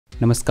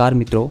Namaskar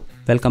Mitro,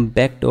 welcome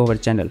back to our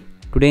channel.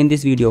 Today in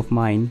this video of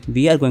mine,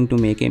 we are going to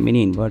make a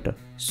mini inverter.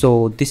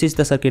 So this is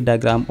the circuit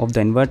diagram of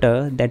the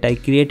inverter that I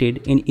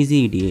created in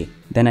EasyEDA.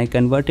 Then I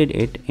converted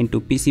it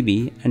into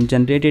PCB and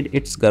generated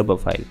its Gerber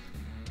file.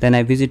 Then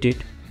I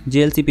visited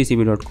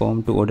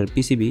jlcpcb.com to order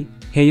PCB.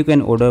 Here you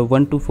can order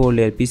 1 to 4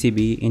 layer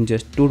PCB in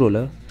just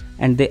 $2,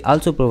 and they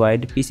also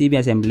provide PCB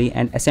assembly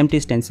and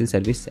SMT stencil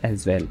service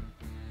as well.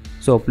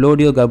 So upload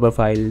your Gerber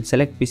file,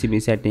 select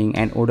PCB setting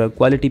and order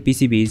quality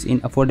PCBs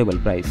in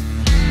affordable price.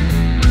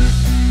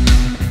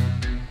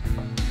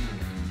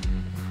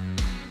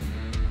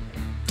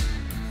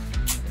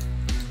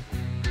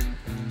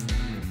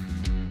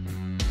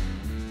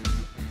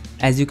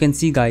 As you can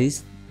see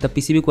guys, the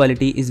PCB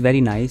quality is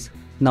very nice.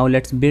 Now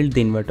let's build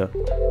the inverter.